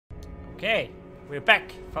Okay, we're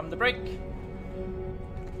back from the break.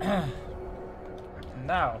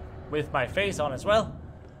 Now, with my face on as well.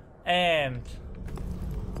 And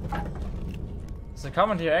the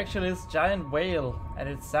comment here actually is giant whale, and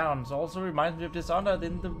it sounds also reminds me of Dishonored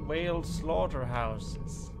in the whale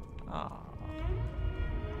slaughterhouses. Ah.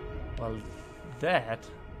 Well, that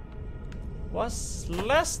was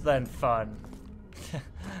less than fun.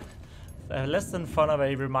 Less than fun of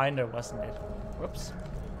a reminder, wasn't it? Whoops.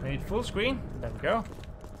 Made full screen. There we go.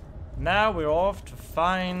 Now we're off to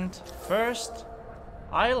find first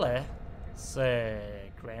Eila's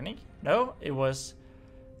granny. No, it was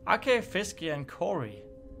Ake, Fisky, and Corey.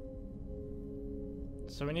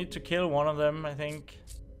 So we need to kill one of them, I think.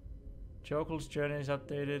 Jokel's journey is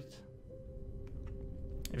updated.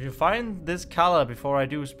 If you find this color before I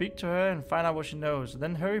do, speak to her and find out what she knows.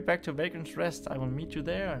 Then hurry back to Vagrant's Rest. I will meet you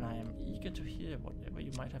there, and I am eager to hear whatever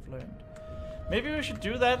you might have learned. Maybe we should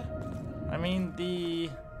do that. I mean, the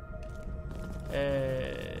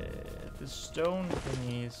stone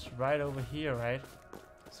thingy is right over here, right?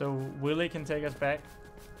 So Willie can take us back.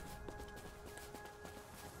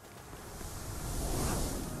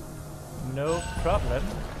 No problem.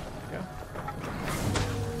 There we go.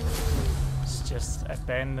 Let's just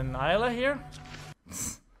abandon Eila here.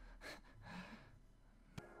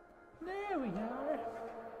 There we are.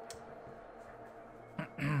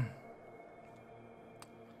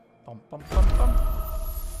 Bum, bum, bum, bum.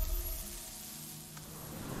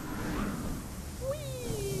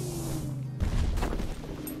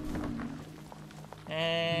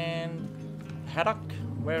 And Haddock,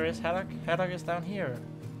 where is Haddock? Haddock is down here.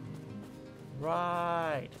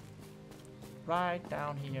 Right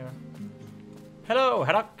down here. Hello,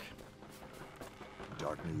 Haddock.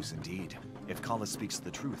 Dark news indeed. If Kala speaks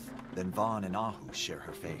the truth, then Vaughn and Ahu share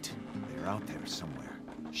her fate. They're out there somewhere.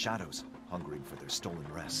 Shadows, hungering for their stolen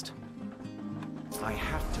rest. I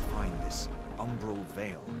have to find this umbral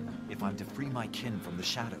veil if I'm to free my kin from the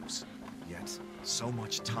shadows. Yet, so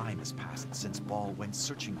much time has passed since Ball went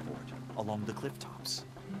searching for it along the cliff tops.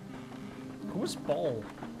 Who's Ball?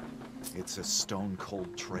 It's a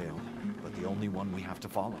stone-cold trail, but the only one we have to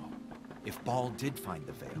follow. If Ball did find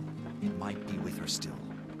the veil, it might be with her still.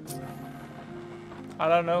 I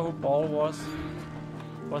don't know who Ball was.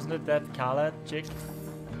 Wasn't it that Kala chick?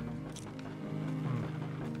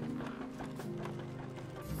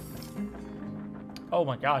 Oh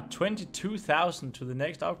my god, 22,000 to the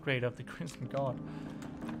next upgrade of the Crimson God.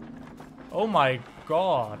 Oh my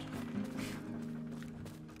god.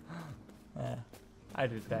 Yeah, I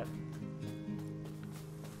did that.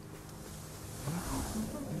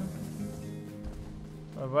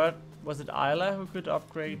 What was it, Eila who could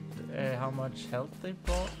upgrade how much health they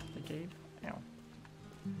brought? They gave? Ow.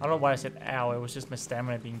 I don't know why I said ow, it was just my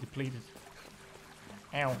stamina being depleted.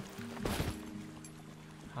 Ow.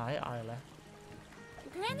 Hi, Eila.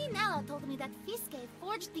 Granny Nala told me that Fiske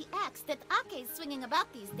forged the axe that Ake is swinging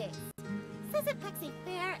about these days. Says it packs a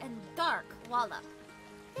fair and dark wallop.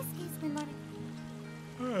 Fiske's been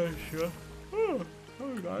learning. Sure. Oh,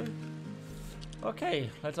 nice. Okay,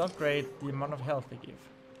 let's upgrade the amount of health they give.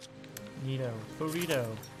 Neato. Burrito.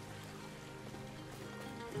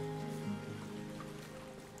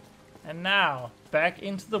 And now, back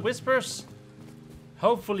into the Whispers.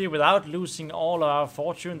 Hopefully without losing all our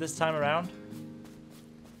fortune this time around.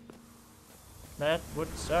 That would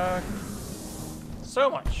suck so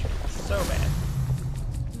much. So bad.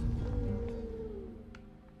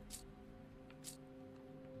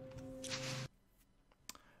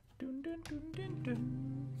 Dun, dun, dun, dun,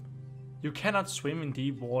 dun. You cannot swim in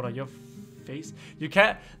deep water. Your face. You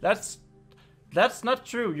can't. That's not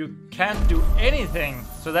true. You can't do anything.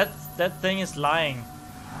 So that thing is lying.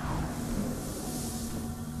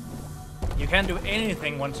 You can't do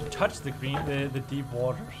anything once you touch the deep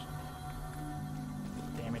waters.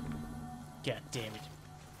 Damn it. God damn it.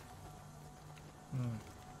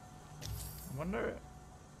 I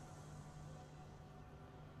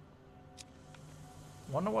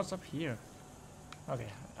wonder what's up here. Okay,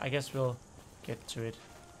 I guess we'll get to it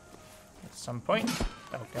at some point.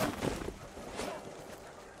 Oh god.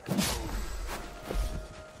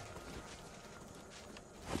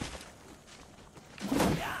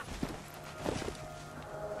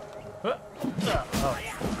 Oh.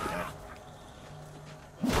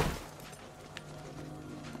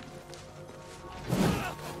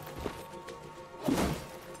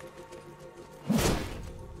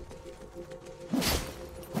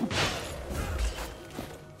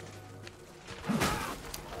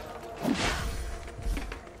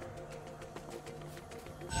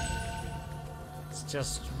 Let's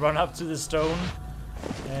just run up to the stone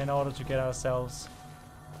in order to get ourselves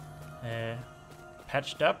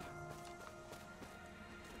patched up.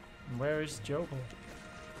 Where is Jokel?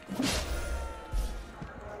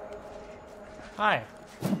 Hi.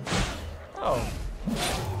 Oh.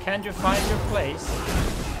 Can't you find your place?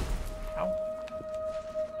 Ow.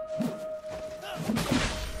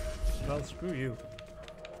 Well, screw you.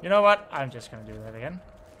 You know what? I'm just gonna do that again.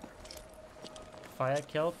 Fire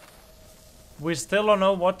kelp. We still don't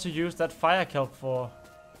know what to use that fire kelp for.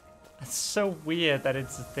 It's so weird that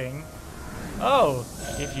it's a thing. Oh,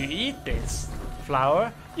 if you eat this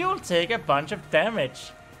flower, you'll take a bunch of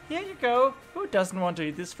damage. Here you go. Who doesn't want to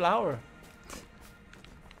eat this flower?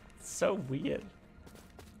 So weird.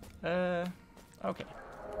 Okay.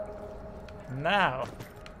 Now,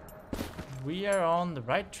 we are on the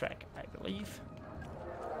right track, I believe.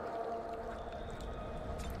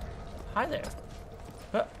 Hi there.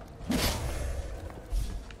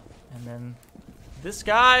 And then this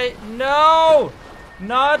guy. No!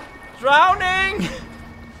 Not drowning!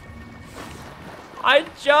 I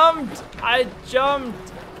jumped! I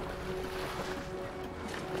jumped!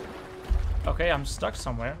 Okay, I'm stuck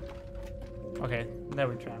somewhere. Okay, there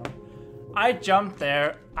we drown. I jumped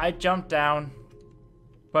there. I jumped down.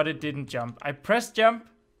 But it didn't jump. I pressed jump,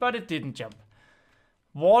 but it didn't jump.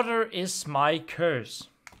 Water is my curse.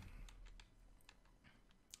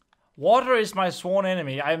 Water is my sworn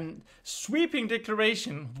enemy. I'm sweeping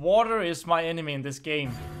declaration. Water is my enemy in this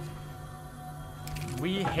game.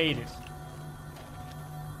 We hate it.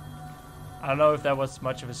 I don't know if that was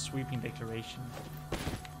much of a sweeping declaration.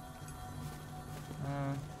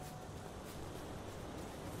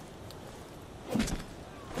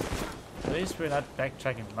 At least we're not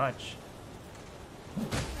backtracking much.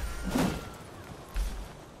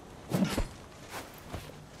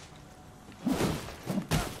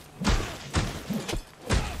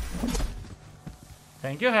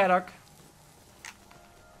 Thank you, Haddock.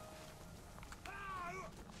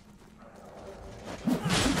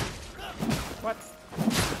 What?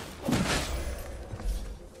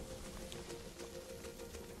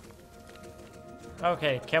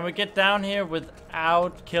 Okay, can we get down here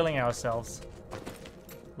without killing ourselves?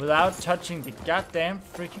 Without touching the goddamn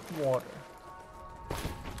freaking water.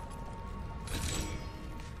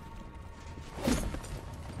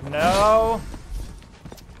 No.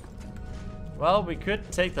 Well, we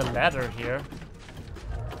could take the ladder here.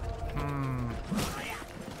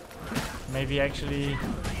 Maybe actually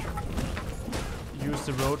use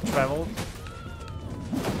the road travel.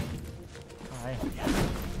 Hi.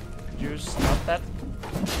 Could you stop that?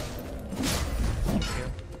 Thank you.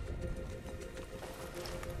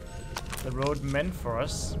 The road meant for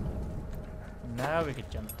us. Now we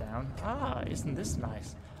could jump down. Ah, isn't this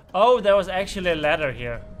nice? Oh, there was actually a ladder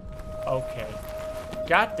here. Okay.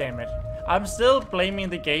 God damn it. I'm still blaming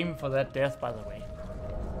the game for that death, by the way.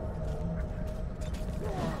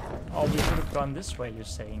 Oh, we could have gone this way, you're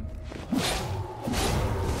saying.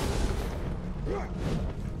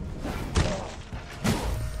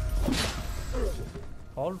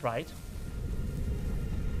 Alright.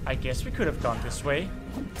 I guess we could have gone this way.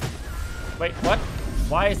 Wait, what?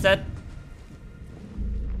 Why is that?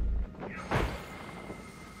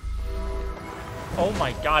 Oh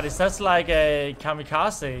my god, is that like a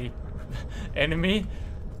kamikaze enemy?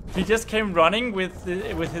 He just came running with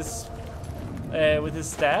his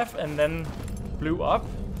staff and then blew up.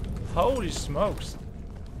 Holy smokes.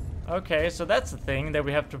 Okay, so that's the thing that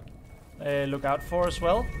we have to look out for as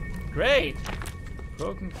well. Great.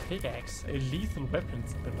 Broken pickaxe, a lethal weapon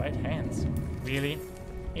in the right hands. Really?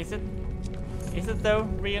 Is it? Is it though?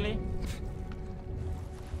 Really?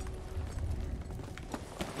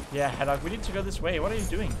 Yeah, Haddock, we need to go this way. What are you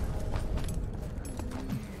doing?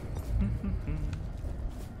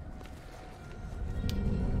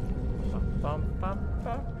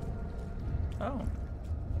 Oh.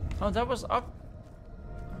 Oh, that was up.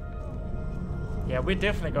 Yeah, we're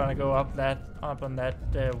definitely gonna go up on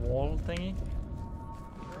that wall thingy.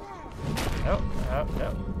 No, no,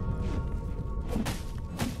 no.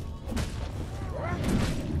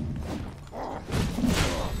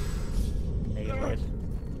 Nailed it.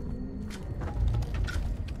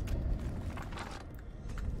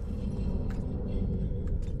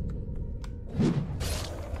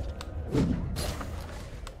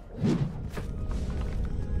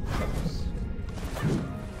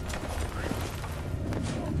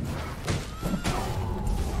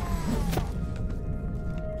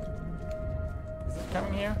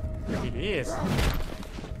 Yes.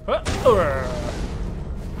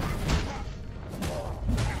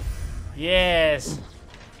 Yes.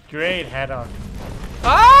 Great, Haddock.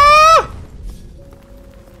 Ah!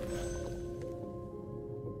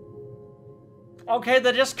 Okay,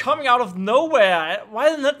 they're just coming out of nowhere. Why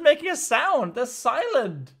are they not making a sound? They're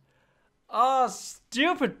silent. Oh,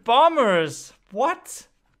 stupid bombers. What?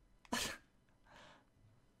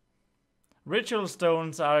 Ritual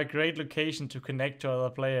stones are a great location to connect to other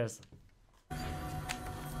players.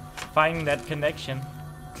 Finding that connection.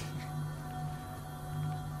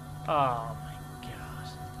 Oh my god.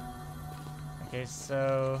 Okay,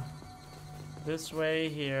 so this way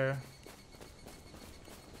here.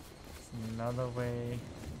 Another way.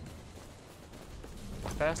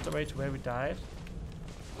 Faster way to where we died.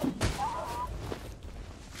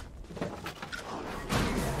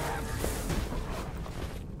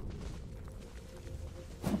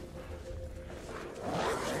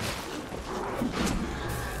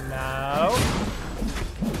 No.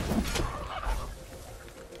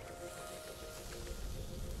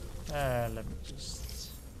 Let me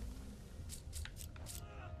just...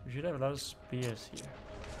 We should have a lot of spears here.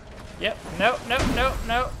 Yep, no.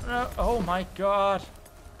 Oh my god.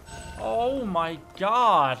 Oh my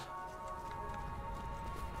god.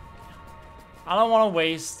 I don't want to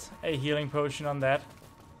waste a healing potion on that.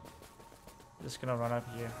 Just gonna run up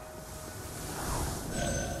here.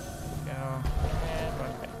 Go. And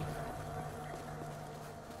run back.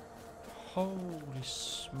 Holy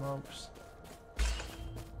smokes.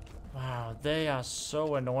 Wow, they are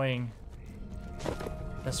so annoying.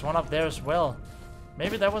 There's one up there as well.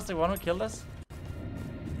 Maybe that was the one who killed us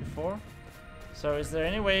before. So is there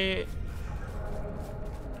any way...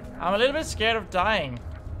 I'm a little bit scared of dying.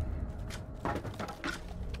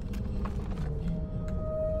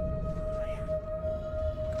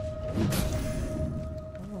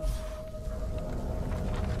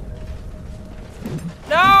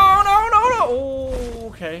 No! Oh,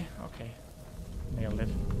 okay. Nailed it.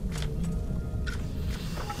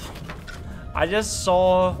 I just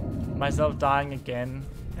saw myself dying again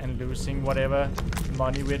and losing whatever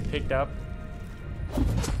money we had picked up.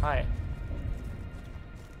 Hi.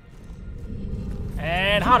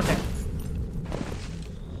 And heart attack.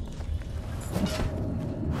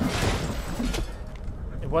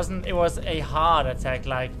 It was a heart attack,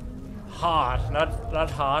 like heart, not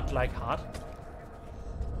heart like heart.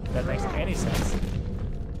 If that makes any sense.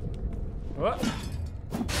 What?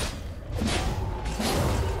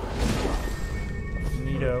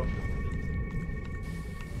 Neato.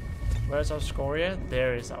 Where's our scoria?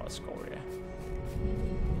 There is our scoria.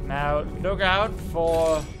 Now look out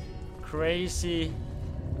for crazy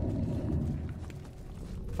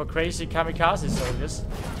kamikaze soldiers.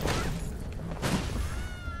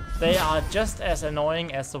 They are just as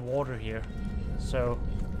annoying as the water here. So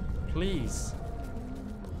please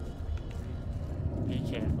be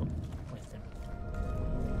careful with them.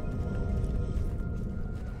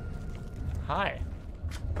 Hi.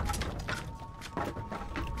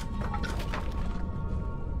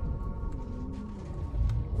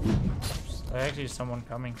 There's actually someone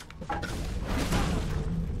coming.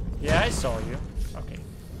 Yeah, I saw you. Okay.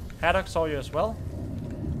 Haddock saw you as well.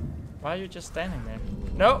 Why are you just standing there?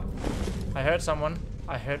 No! I heard someone.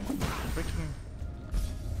 I heard freaking...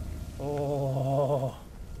 Oh.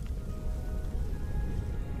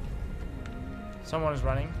 Someone is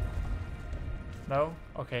running. No?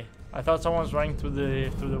 Okay. I thought someone was running through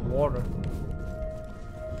the water.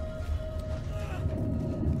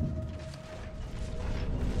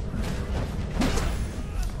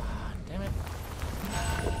 Damn it.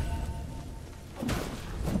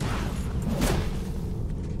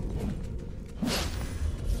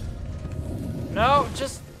 No,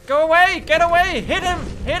 just go away! Get away! Hit him!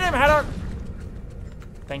 Hit him, Haddock!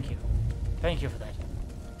 Thank you. Thank you for that.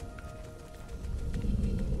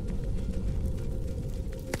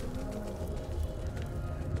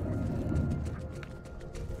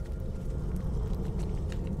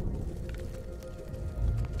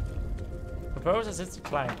 Propose as it's to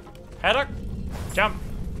climb. Haddock! Jump!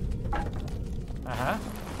 Uh-huh.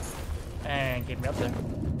 And get me up there.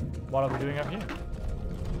 What are we doing up here?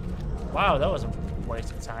 Wow, that was a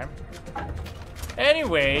waste of time.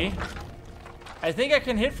 Anyway, I think I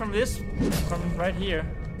can hit from this, from right here.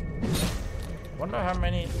 Wonder how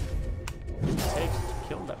many it takes to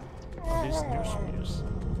kill them. On these new spears.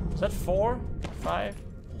 Is that 4? 5?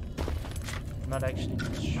 I'm not actually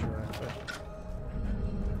sure,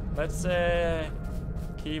 but let's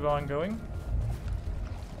keep on going.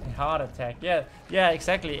 Heart attack. Yeah,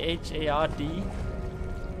 exactly. H-A-R-D.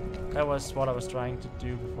 That was what I was trying to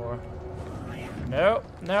do before. No.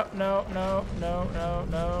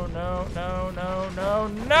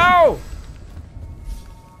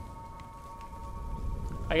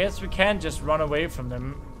 I guess we can just run away from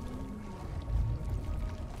them.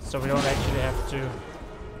 So we don't actually have to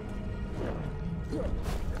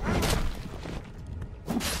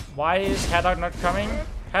Why is Haddock not coming?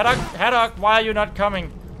 Haddock, why are you not coming?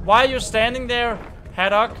 Why are you standing there,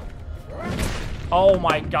 Haddock? Oh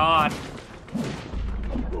my god.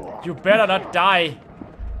 You better not die.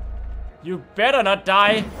 You better not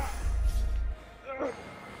die.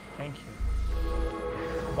 Thank you.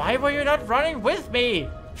 Why were you not running with me?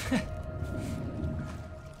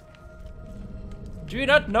 Do you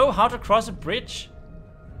not know how to cross a bridge?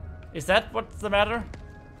 Is that what's the matter?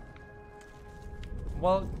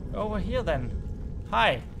 Well, over here then.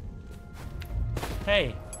 Hi.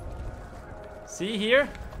 Hey. See here?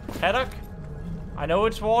 Haddock? I know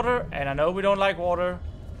it's water, and I know we don't like water.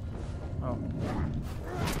 Oh.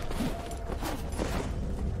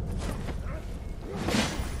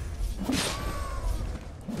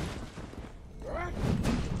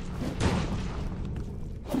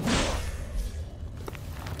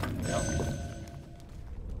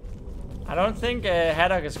 I don't think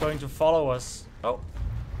Haddock is going to follow us. Oh.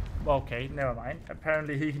 Okay, never mind.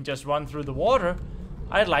 Apparently he can just run through the water.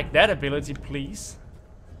 I'd like that ability, please.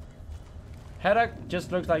 Haddock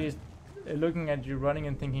just looks like he's looking at you running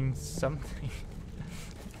and thinking something.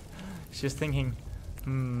 He's just thinking,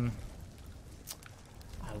 I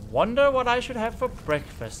wonder what I should have for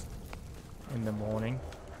breakfast in the morning.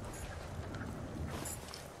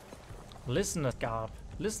 Listener garb.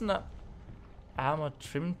 Listener armor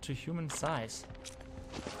trimmed to human size.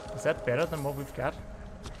 Is that better than what we've got?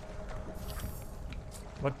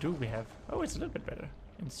 What do we have? Oh, it's a little bit better.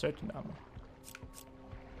 Insert in armor.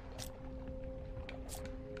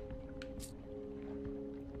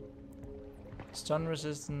 Stun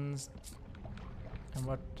resistance. And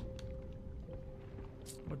what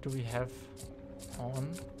do we have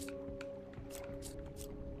on?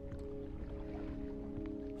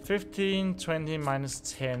 15, 20 minus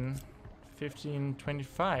 10. 15,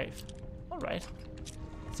 25. Alright.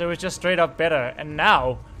 So it's just straight up better. And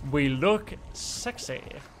now we look sexy.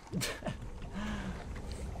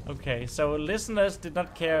 Okay, so listeners did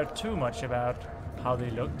not care too much about how they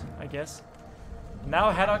looked, I guess. Now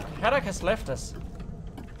Haddock has left us.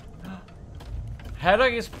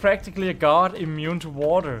 Haddock is practically a god immune to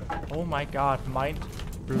water. Oh my god, mind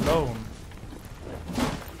blown.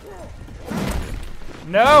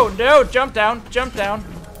 No, no, jump down, jump down,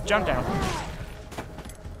 jump down.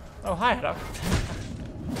 Oh, hi, Haddock.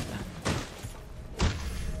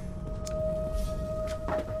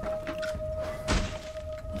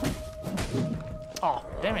 Oh,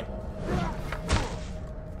 damn it.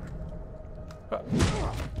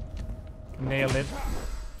 Nailed it.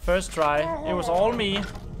 First try. It was all me.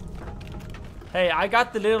 Hey, I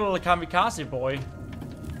got the little kamikaze boy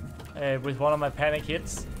with one of my panic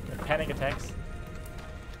hits. Panic attacks.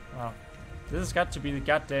 Wow. This has got to be the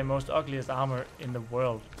goddamn most ugliest armor in the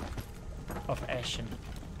world of Ashen.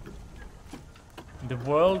 In the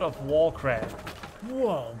world of Warcraft.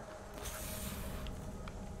 Whoa.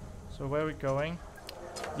 So where are we going?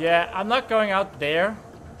 Yeah, I'm not going out there.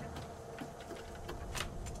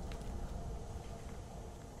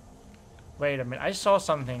 Wait a minute, I saw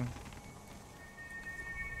something.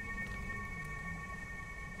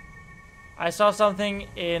 I saw something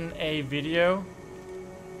in a video.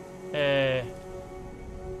 Is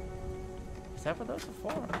that what those are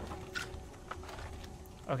for?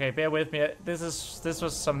 Okay, bear with me. This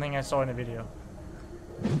was something I saw in a video.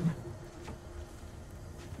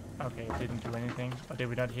 Okay, it didn't do anything. Or did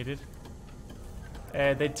we not hit it?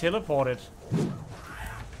 They teleported.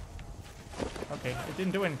 Okay, it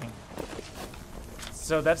didn't do anything.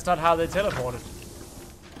 So that's not how they teleported.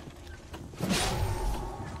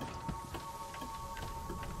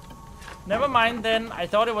 Never mind then. I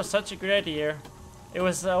thought it was such a good idea. It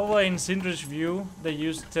was over in Syndra's view. They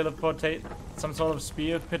used some sort of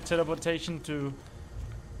spear pit teleportation to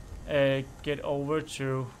get over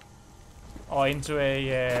to or into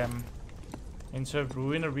a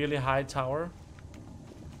ruin, a really high tower.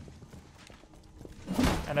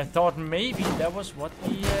 And I thought maybe that was what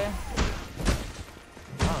the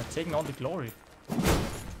taking all the glory.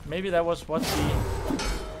 Maybe that was what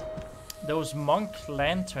those monk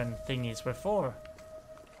lantern thingies were for.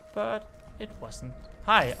 But it wasn't.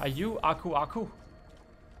 Hi, are you Aku Aku?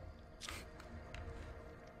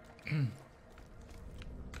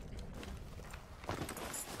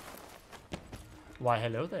 Why,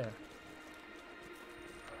 hello there.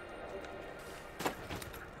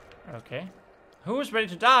 Okay. Who's ready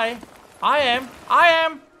to die? I am! I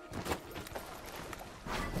am!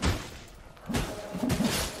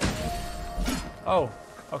 Oh,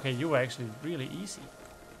 okay, you were actually really easy.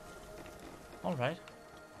 Alright.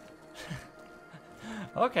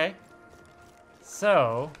 Okay.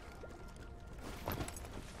 So...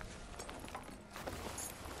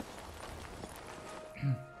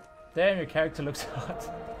 Damn, your character looks hot.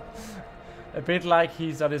 A bit like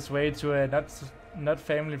he's on his way to a not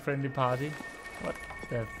family friendly party. What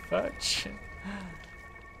the fudge?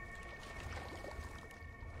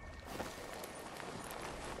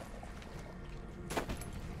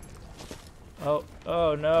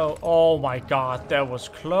 Oh no. Oh my god, that was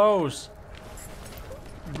close.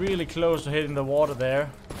 Really close to hitting the water there.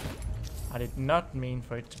 I did not mean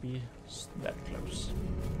for it to be that close.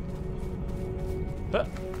 But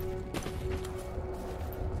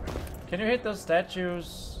can you hit those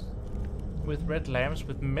statues with red lamps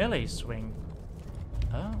with melee swing?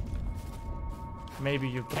 Oh. Maybe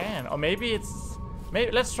you can. Or maybe it's...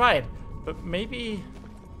 Maybe let's try it. But maybe...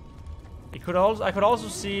 It could also, I could also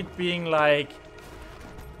see it being like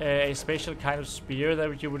a special kind of spear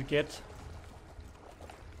that you would get.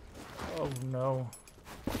 Oh no.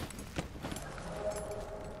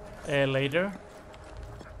 Later.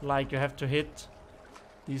 Like you have to hit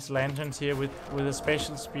these lanterns here with a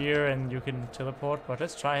special spear and you can teleport, but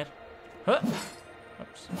let's try it. Huh.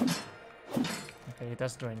 Oops. Okay, it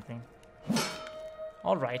doesn't do anything.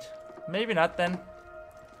 Alright. Maybe not then.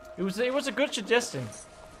 It was a good suggestion.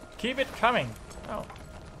 Keep it coming. Oh.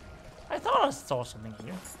 I thought I saw something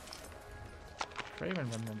here. Craven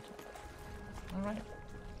remnant. Alright.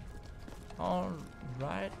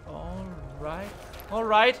 Alright, alright.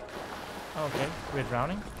 Alright. Okay, we're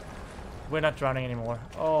drowning. We're not drowning anymore.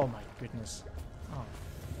 Oh my goodness. Oh.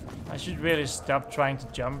 I should really stop trying to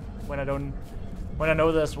jump when I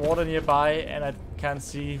know there's water nearby and I can't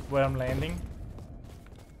see where I'm landing.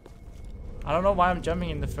 I don't know why I'm jumping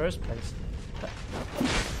in the first place.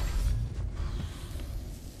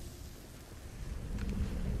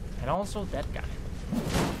 And also that guy.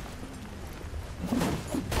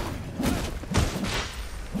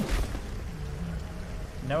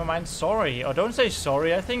 Never mind, sorry. Or don't say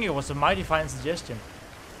sorry, I think it was a mighty fine suggestion.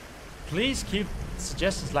 Please keep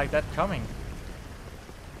suggestions like that coming.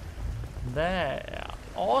 There.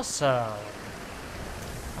 Awesome.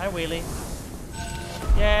 Hi, Wheelie.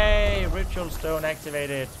 Yay, ritual stone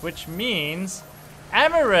activated. Which means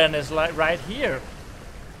Amiren is like right here.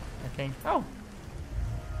 I think. Oh.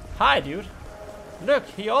 Hi, dude. Look,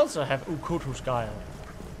 he also have Ukutu's Guile.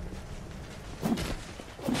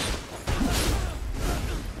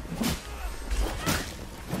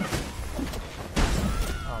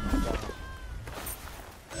 Oh my god.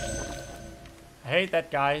 I hate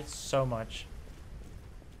that guy so much.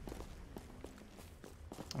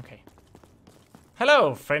 Okay.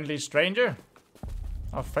 Hello, friendly stranger.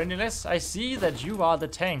 Of friendliness, I see that you are the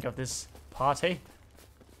tank of this party.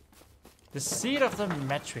 The seed of the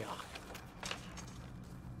Matriarch.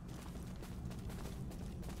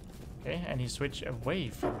 Okay, and he switched away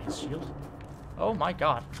from his shield. Oh my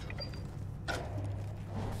god.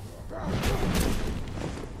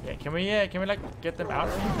 Yeah, can we like get them out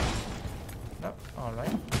of here? No,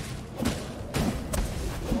 alright.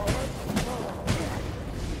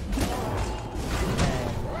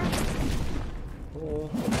 Oh.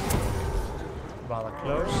 Rather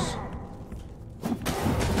close.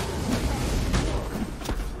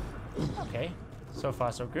 Okay, so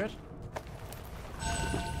far so good.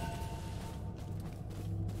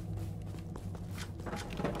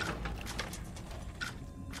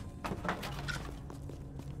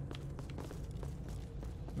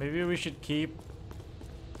 Maybe we should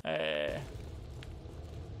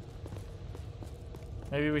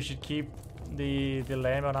keep the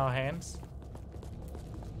lamb on our hands.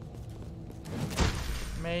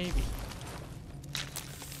 Maybe.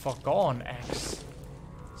 Forgone axe.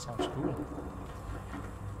 Sounds cool.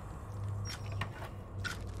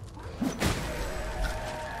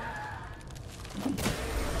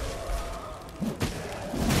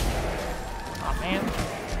 Oh man.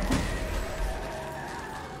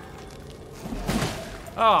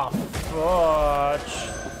 Oh fudge.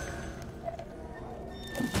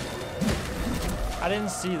 I didn't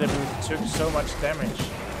see that we took so much damage.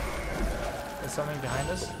 There's something behind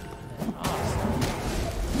us. Awesome.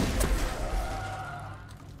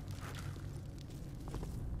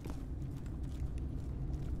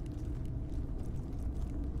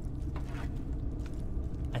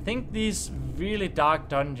 I think these really dark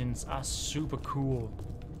dungeons are super cool.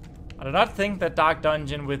 I do not think that dark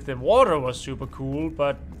dungeon with the water was super cool,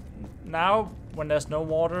 but now when there's no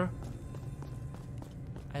water,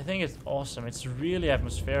 I think it's awesome. It's really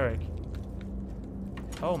atmospheric.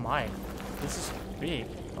 Oh my, this is big.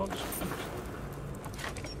 Oh,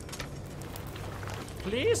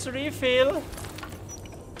 please refill.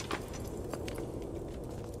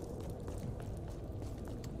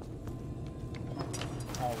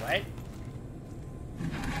 All right.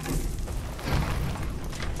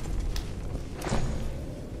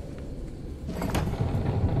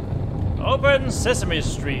 Open Sesame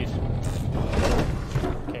Street.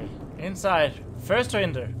 Okay, inside. First to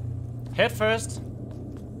enter. Head first.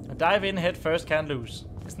 Dive in head first, can't lose.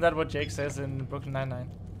 Isn't that what Jake says in Brooklyn Nine-Nine?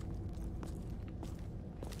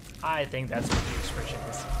 I think that's what the expression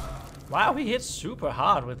is. Wow, he hit super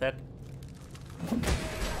hard with that.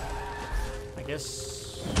 I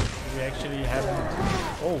guess we actually haven't...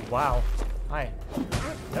 Oh, wow. Hi.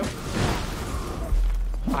 Nope.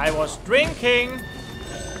 I was drinking!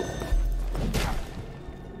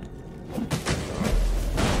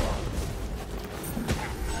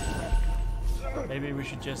 Maybe we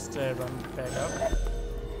should just run back up.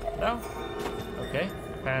 No? Okay.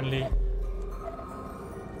 Apparently...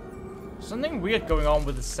 something weird going on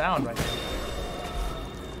with the sound right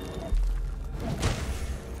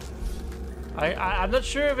now. I'm not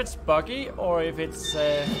sure if it's buggy or if it's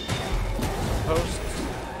supposed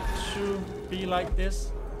to be like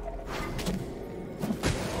this.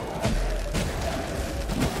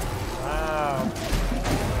 Wow.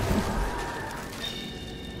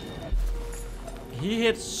 He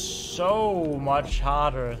hits so much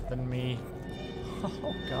harder than me.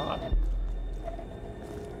 Oh god.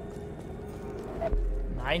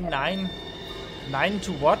 9-9? 9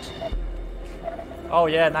 to what? Oh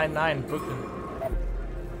yeah, 9-9, Brooklyn.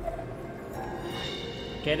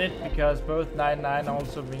 Get it? Because both 9-9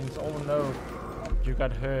 also means, oh no, you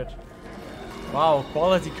got hurt. Wow,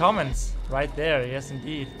 quality comments right there, yes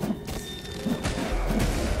indeed.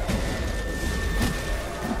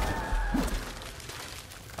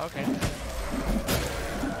 Okay.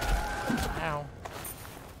 Ow.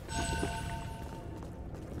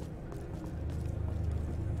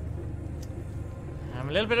 I'm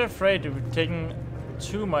a little bit afraid of taking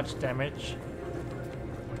too much damage.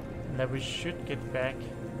 And that we should get back.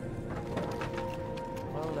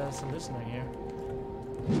 Well, there's a listener here.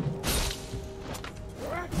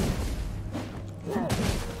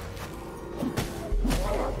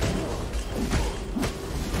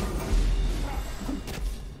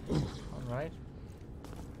 Alright.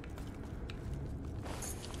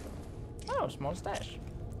 Oh, small stash.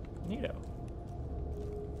 Neato.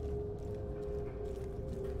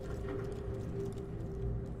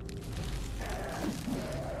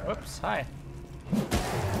 Whoops, hi.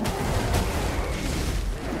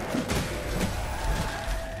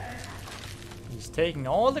 He's taking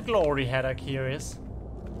all the glory, Haddock here is.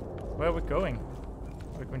 Where are we going?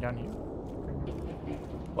 Are we going down here?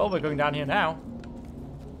 Well, we're going down here now.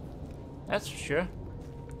 That's for sure.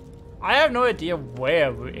 I have no idea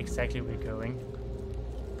where exactly we're going.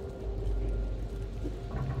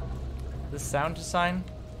 The sound design.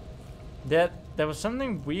 There was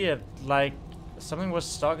something weird, like something was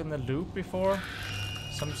stuck in the loop before.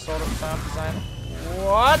 Some sort of sound design.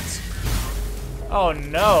 What? Oh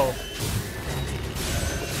no.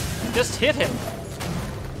 Just hit him.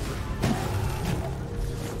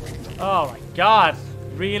 Oh my god.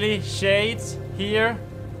 Really? Shades here?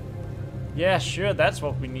 Yeah, sure, that's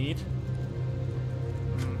what we need.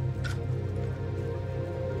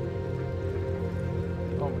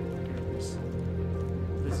 Oh my goodness.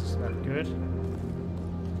 This is not good.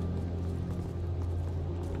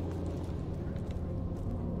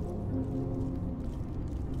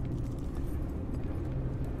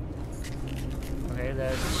 Okay,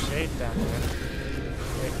 there's a shade down there.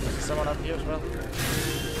 Wait, is there someone up here as well?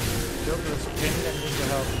 Joker is pinned and needs your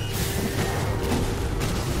help.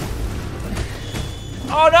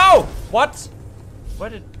 Oh no! What? Where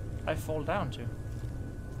did I fall down to?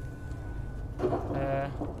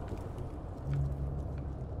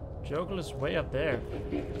 Joker is way up there.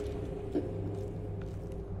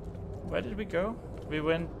 Where did we go? We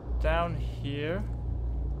went down here.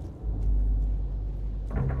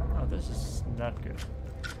 Oh, this is not good.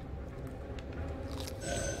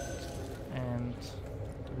 And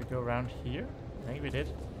did we go around here? I think we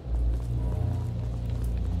did.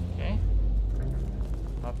 Okay.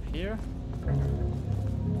 Up here.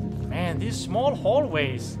 Man, these small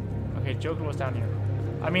hallways. Okay, Joker was down here.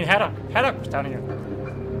 I mean, Haddock. Haddock was down here.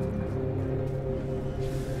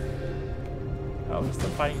 Oh, he's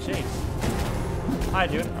still fighting Shades. Hi,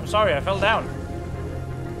 dude. I'm sorry, I fell down.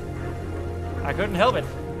 I couldn't help it.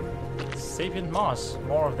 Sapient moss.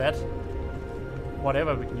 More of that.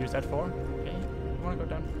 Whatever we can use that for. Okay, you wanna go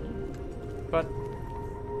down here? But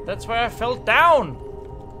that's where I fell down!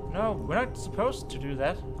 No, we're not supposed to do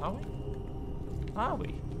that, are we? Are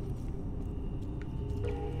we?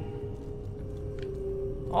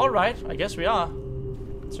 Alright, I guess we are.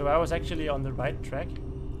 So I was actually on the right track.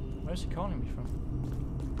 Where's he calling me from?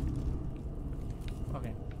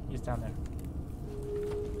 Okay, he's down there.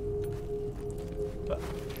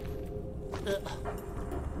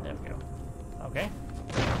 There we go. Okay.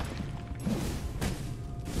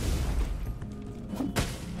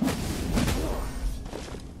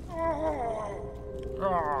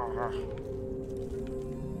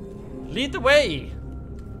 Lead the way!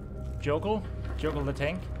 Jokul? Jokul the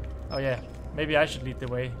tank? Oh yeah, maybe I should lead the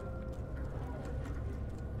way.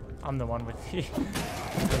 I'm the one with the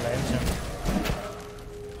lantern.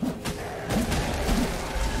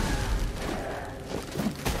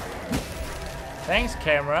 Thanks,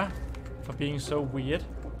 camera, for being so weird.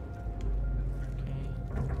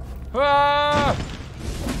 Okay. Ah!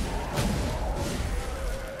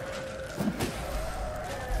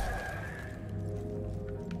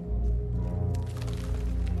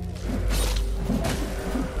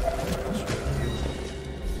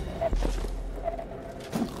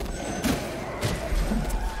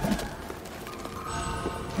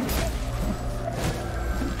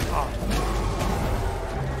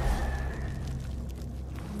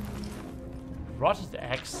 Rotted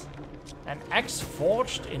axe. An axe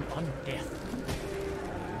forged in undeath.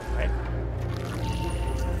 Right.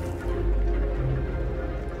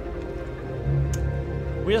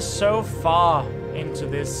 We're so far into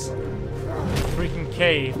this freaking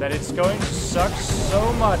cave that it's going to suck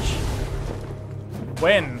so much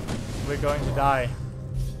when we're going to die.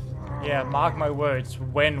 Yeah, mark my words,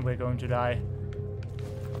 when we're going to die.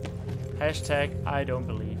 Hashtag I don't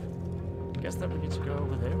believe. Guess that we need to go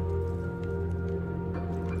over there.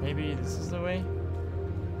 Maybe this is the way?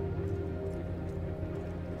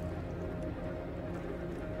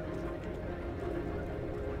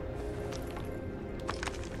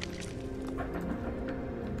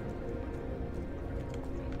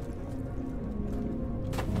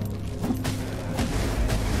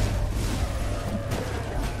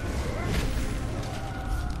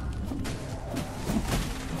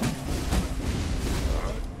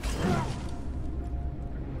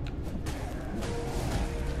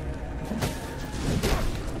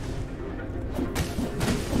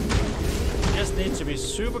 Need to be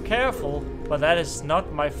super careful, but that is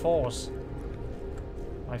not my force.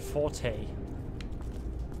 My forte.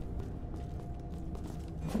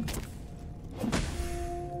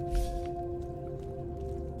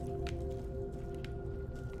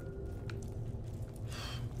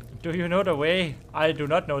 Do you know the way? I do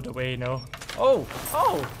not know the way, no. Oh!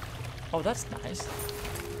 Oh! Oh, that's nice.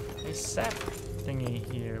 A sap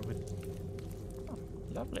thingy here with... Oh,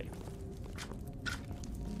 lovely.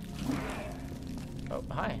 Oh,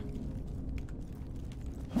 hi.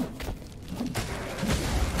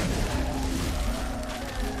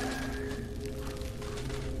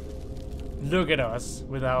 Look at us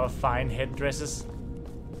with our fine headdresses.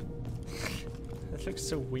 That looks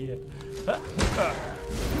so weird.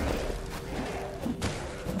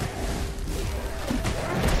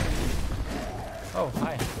 Oh,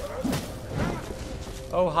 hi.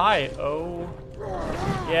 Oh, hi. Oh.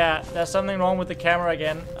 Yeah, there's something wrong with the camera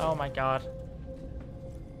again. Oh my god.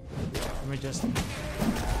 Let me just deal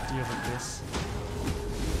with this.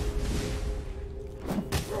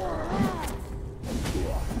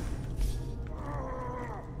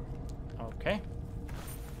 Okay.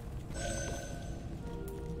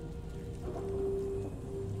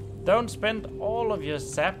 Don't spend all of your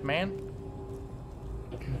sap, man.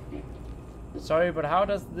 Sorry, but how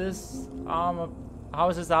does this armor... How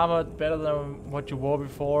is this armor better than what you wore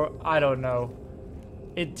before? I don't know.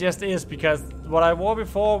 It just is, because what I wore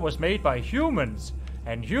before was made by humans.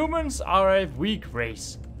 And humans are a weak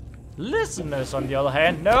race. Listeners, on the other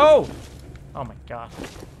hand, no! Oh my god.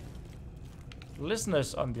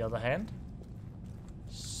 Listeners, on the other hand,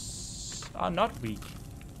 are not weak.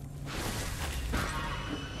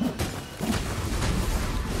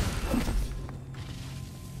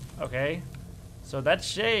 Okay. So that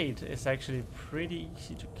shade is actually pretty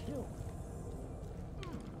easy to kill.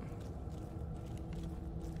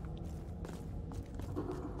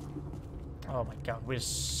 Oh my god, we're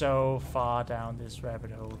so far down this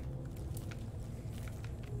rabbit hole.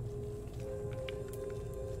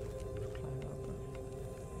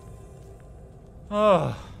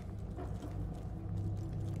 Oh.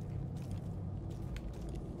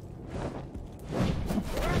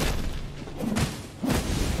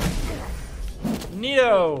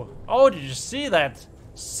 Neato! Oh, did you see that?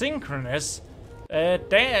 Synchronous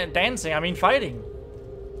dancing, I mean fighting.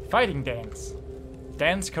 Fighting dance.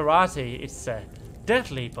 Dance karate, it's a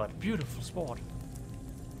deadly but beautiful sport.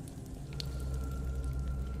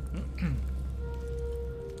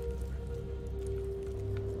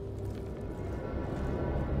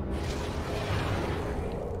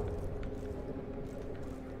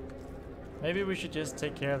 Maybe we should just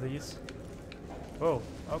take care of these. Whoa,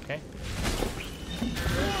 okay.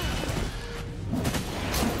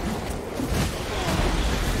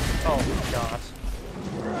 Oh god.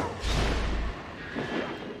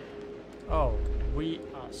 Oh, we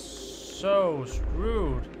are so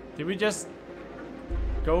screwed. Did we just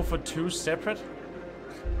go for 2 separate?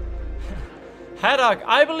 Haddock,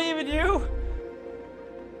 I believe in you!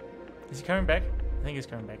 Is he coming back? I think he's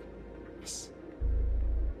coming back. Yes.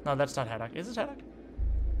 No, that's not Haddock. Is it Haddock?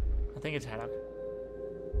 I think it's Haddock.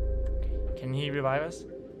 Okay. Can he revive us?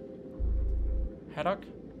 Haddock?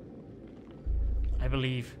 I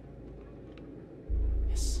believe.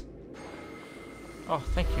 Yes. Oh,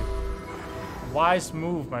 thank you. Wise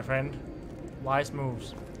move, my friend. Wise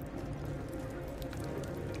moves.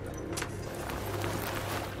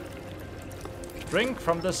 Drink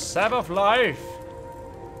from the sap of life.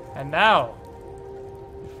 And now,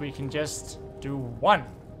 if we can just do 1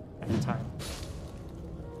 at a time.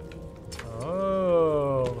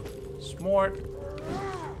 Oh, smart.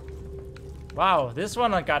 Wow, this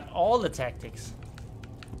one I got all the tactics.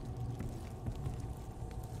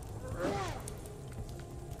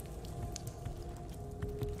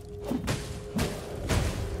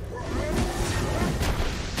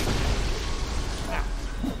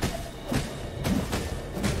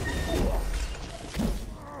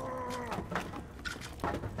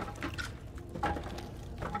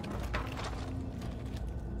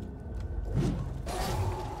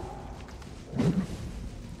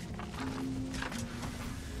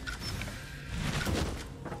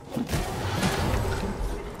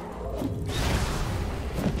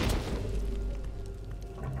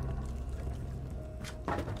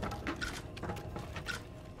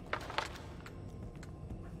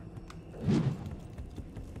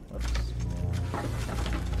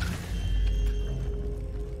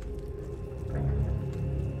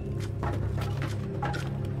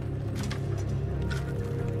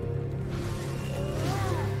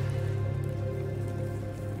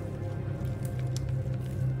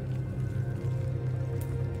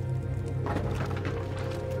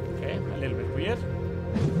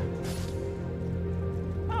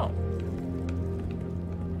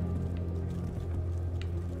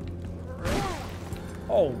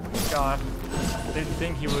 Oh god, I didn't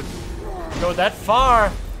think he would go that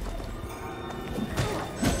far.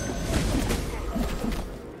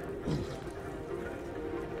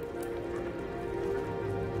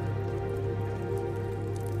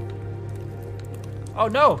 Oh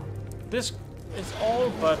no, this is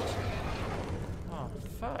all but... Oh,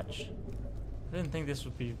 fudge. I didn't think this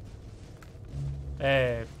would be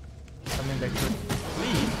something that could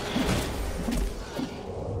lead.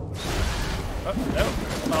 Oh, no.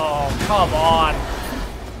 Oh, come on.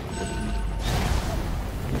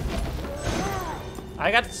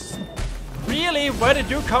 I got... Really? Where did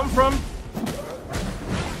you come from?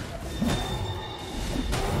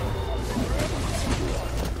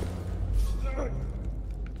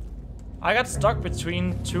 I got stuck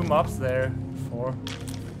between 2 mobs there before.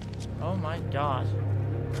 Oh my god.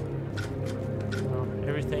 Oh,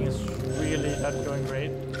 everything is really not going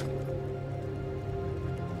great.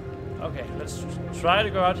 Okay, let's try to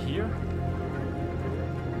go out here.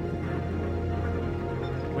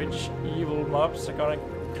 Which evil mobs are gonna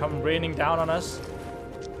come raining down on us?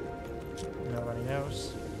 Nobody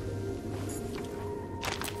knows.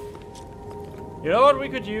 You know what we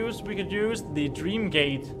could use? We could use the Dream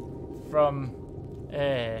Gate from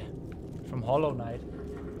Hollow Knight.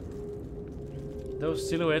 Those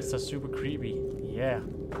silhouettes are super creepy. Yeah.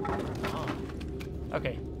 Oh.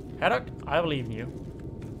 Okay, Haddock, I believe in you.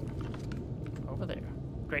 Over there.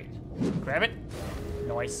 Great. Grab it.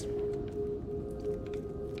 Nice.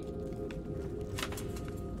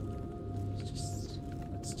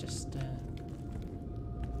 Let's just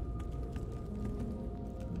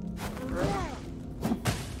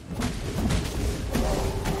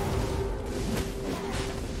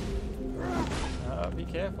be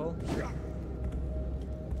careful.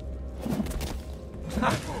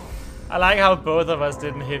 I like how both of us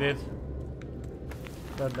didn't hit it.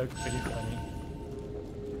 That looked pretty funny.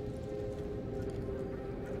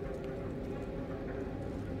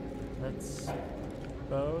 Let's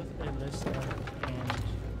both Alyssa and...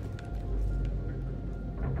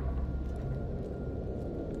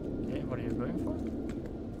 Okay, what are you going for?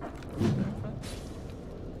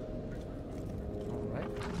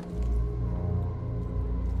 Alright.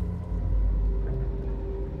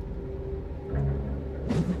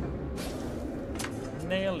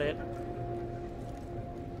 Nailed it.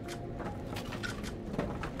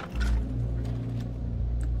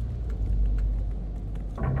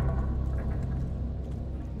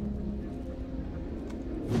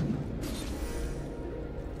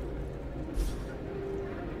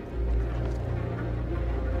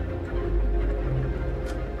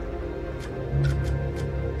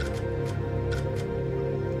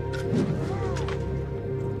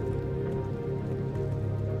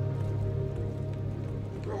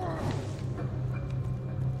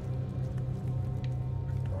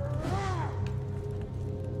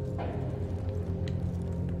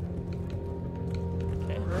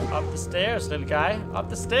 Up the stairs, little guy. Up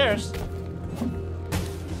the stairs.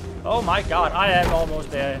 Oh my god, I am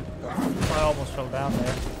almost there. I almost fell down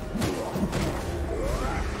there.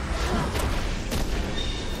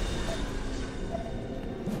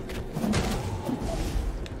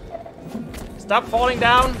 Stop falling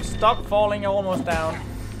down! Stop falling almost down.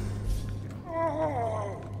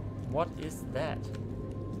 What is that?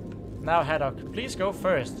 Now, Haddock, please go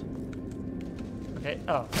first. Okay,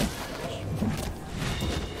 oh.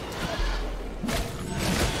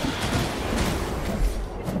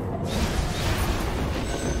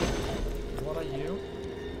 What are you?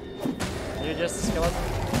 You're just a skeleton?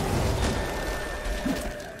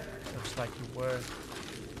 Looks like you were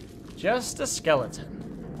just a skeleton.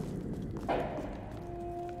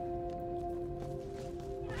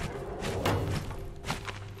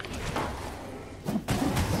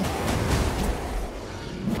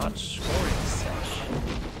 Not scoring such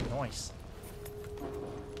noise.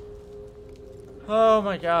 Oh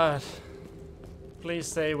my god. Please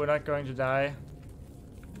say we're not going to die.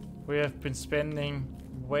 We have been spending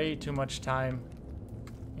way too much time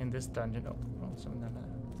in this dungeon. Oh, something like that.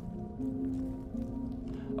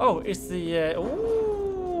 Oh, it's the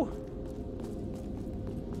ooh.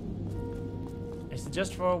 Is it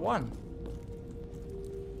just for one?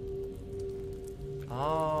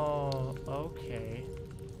 Oh, okay.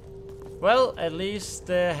 Well, at least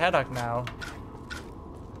Haddock now.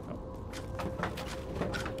 Oh.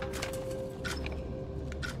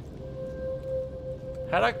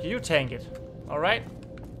 Haddock, you tank it. Alright.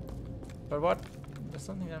 But what? There's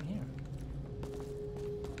something down here.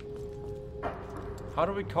 How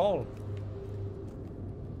do we call?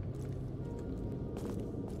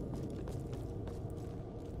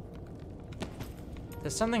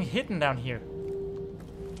 There's something hidden down here.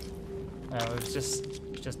 No, it's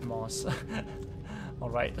just moss.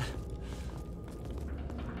 Alright.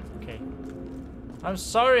 Okay. I'm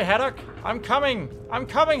sorry, Haddock. I'm coming. I'm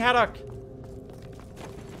coming, Haddock.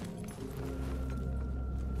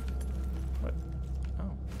 What?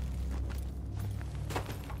 Oh.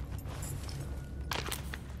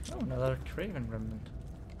 Oh, another Craven remnant.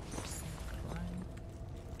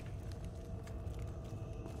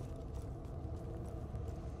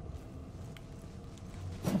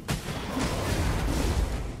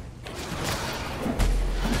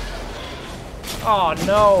 Oh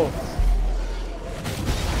no!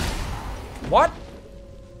 What?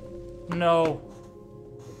 No.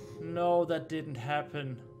 No, that didn't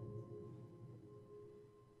happen.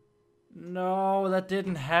 No, that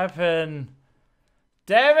didn't happen.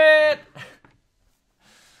 Damn it!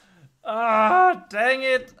 Ah, dang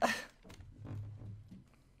it!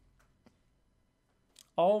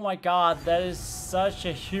 Oh my god, that is such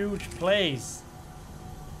a huge place.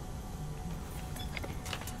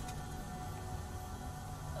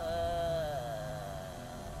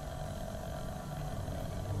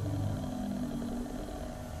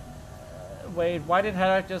 Wait, why did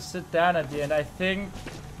Haddock just sit down at the end? I think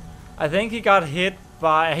he got hit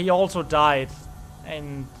by. He also died,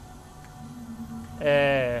 and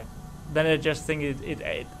then I just think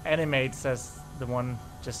it animates as the one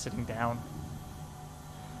just sitting down.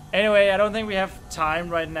 Anyway, I don't think we have time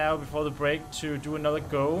right now before the break to do another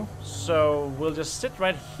go, so we'll just sit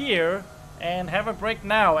right here and have a break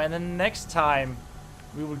now, and then next time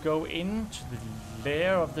we will go into the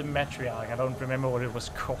lair of the Matriarch. I don't remember what it was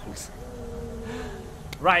called.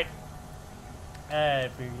 Right.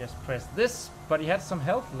 If we just press this, but he had some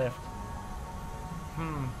health left.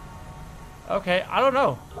 Okay, I don't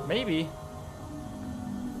know. Maybe.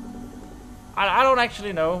 I don't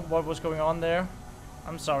actually know what was going on there.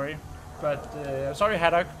 I'm sorry. But, I'm sorry,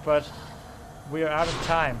 Haddock, but we are out of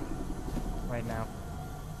time right now.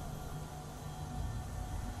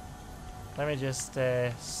 Let me just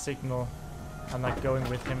signal I'm not going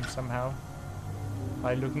with him somehow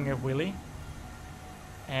by looking at Willy.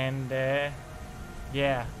 And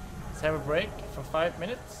yeah, let's have a break for 5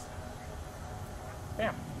 minutes.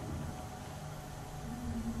 Yeah.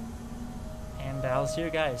 And I'll see you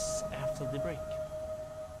guys after the break.